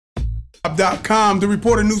.com, the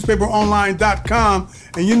reporter newspaperonline.com,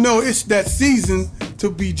 and you know it's that season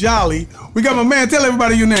to be jolly. We got my man. Tell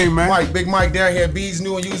everybody your name, man. Mike, Big Mike down here, B's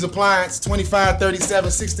New and Used Appliance,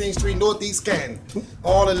 2537 16th Street, Northeast Canton.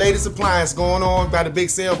 All the latest appliances going on by the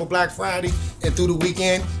big sale for Black Friday and through the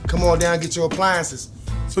weekend. Come on down and get your appliances.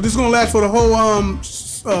 So this is gonna last for the whole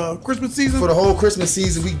Christmas season? For the whole Christmas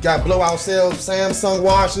season, we got blowout sales, Samsung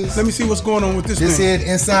washers. Let me see what's going on with this This thing. here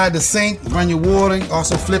inside the sink, run your water,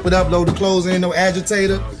 also flip it up, load the clothes in, no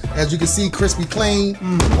agitator. As you can see, crispy clean.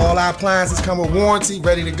 All our appliances come with warranty,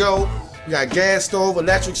 ready to go. We got gas stove,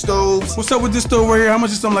 electric stoves. What's up with this stove right here? How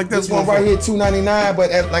much is something like that? This one right here, $299,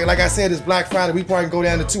 but like I said, it's Black Friday. We probably go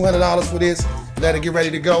down to $200 for this. Let it get ready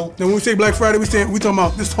to go. Then when we say Black Friday, we talking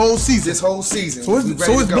about this whole season. This whole season. So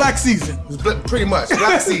it's Black season. Pretty much,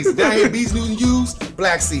 Black season. Down here, B's New and Used,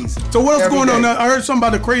 Black season. So what else Every going on day. now? I heard something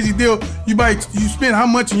about a crazy deal. You spend how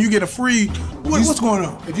much and you get a free. What's going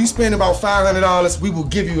on? If you spend about $500, we will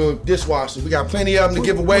give you a dishwasher. We got plenty of them to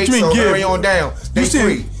give away, What you mean so give? hurry on down. They You said-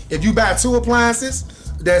 free. If you buy 2 appliances,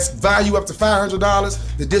 that's value up to $500,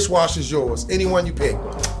 the dishwasher's yours. Anyone you pick.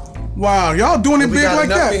 Wow, y'all doing it We big got like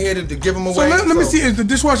enough that. in here to give them away. So let me see. Is the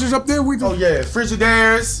dishwashers up there? Oh yeah,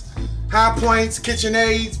 Frigidaires, High Points,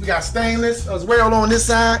 KitchenAids. We got stainless as well on this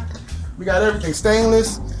side. We got everything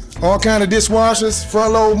stainless. All kind of dishwashers,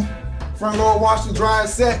 front load wash and dryer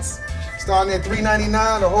sets. Starting at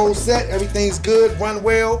 $399, the whole set. Everything's good, run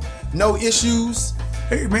well, no issues.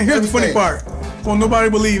 Hey man, here's the funny part. Well, nobody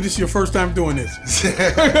believe this is your first time doing this.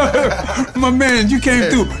 My man, you came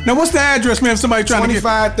through. Now, what's the address, man? If somebody trying to get.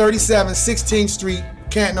 2537 16th Street,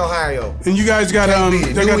 Canton, Ohio. And you guys got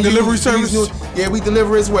they got delivery service. Yeah, we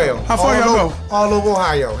deliver as well. How far y'all go? All over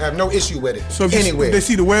Ohio. Have no issue with it. So if anywhere. they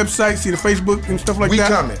see the website, see the Facebook and stuff like we that.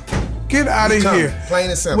 coming. Get out of coming. here. Plain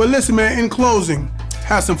and simple. Well, listen, man. In closing,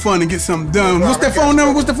 have some fun and get something done. No What's that problem. phone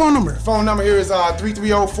number? What's the phone number? Phone number here is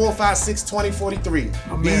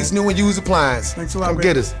 330-456-2043. B's New and Used Appliance. Thanks a lot, Come man.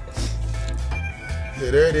 get us.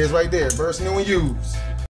 Yeah, there it is right there. Burst New and Used.